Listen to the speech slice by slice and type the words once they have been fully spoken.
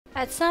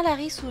At Saint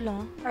Lary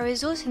Soulan, a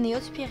resort in the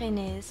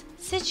Hautes-Pyrénées,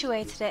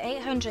 situated at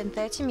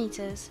 830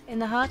 meters in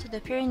the heart of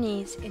the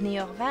Pyrenees in the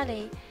York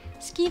Valley,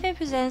 Skive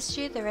presents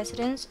you the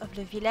residence of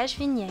le village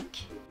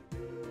Vignec.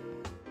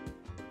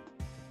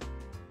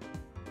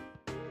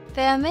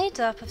 They are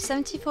made up of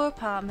 74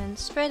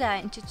 apartments spread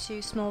out into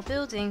two small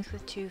buildings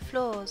with 2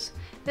 floors,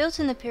 built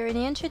in the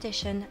Pyrenean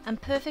tradition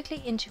and perfectly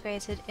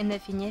integrated in the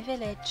Pyrenean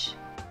Village.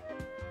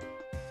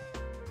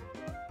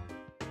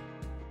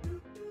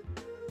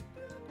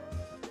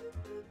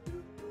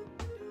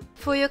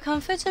 For your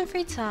comfort and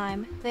free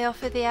time, they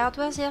offer the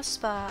Outdoor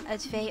Spa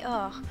at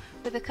Résidence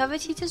with a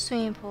covered heated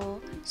swimming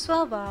pool,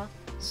 swell bath,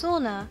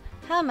 sauna,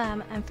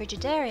 hammam and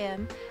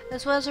frigidarium,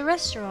 as well as a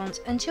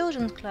restaurant and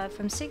children's club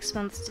from 6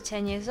 months to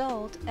 10 years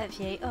old at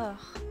Résidence.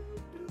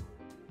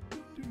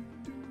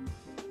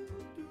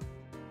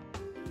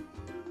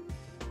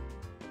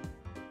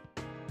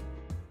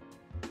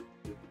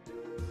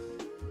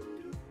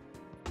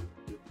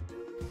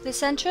 The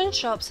centre and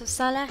shops of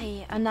Saint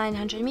Lary are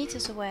 900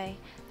 meters away,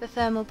 the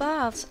thermal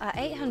baths are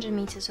 800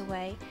 meters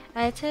away,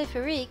 and the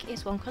téléphérique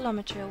is 1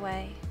 kilometer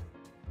away.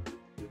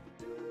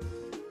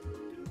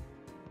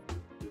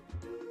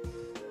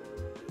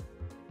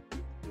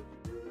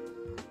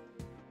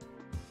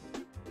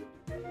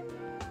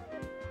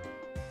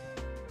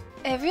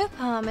 Every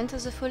apartment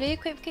has a fully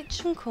equipped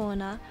kitchen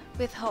corner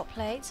with hot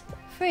plate,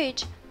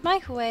 fridge,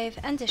 microwave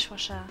and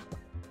dishwasher.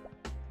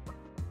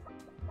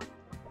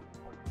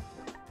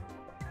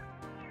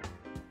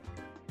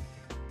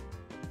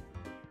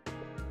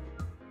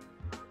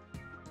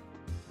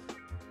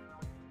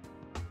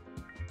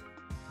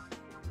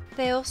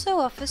 They also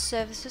offer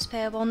services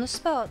payable on the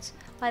spot,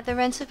 like the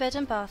rent of bed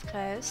and bath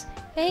clothes,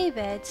 baby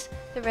beds,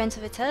 the rent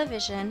of a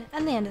television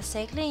and the end of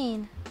stay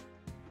clean.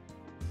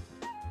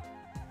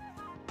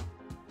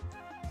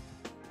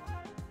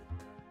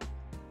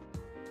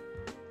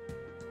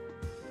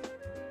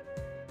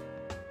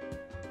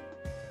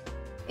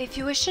 If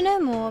you wish to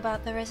know more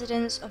about the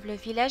residence of le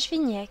village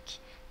Vignec,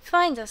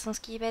 find us on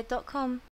skivet.com.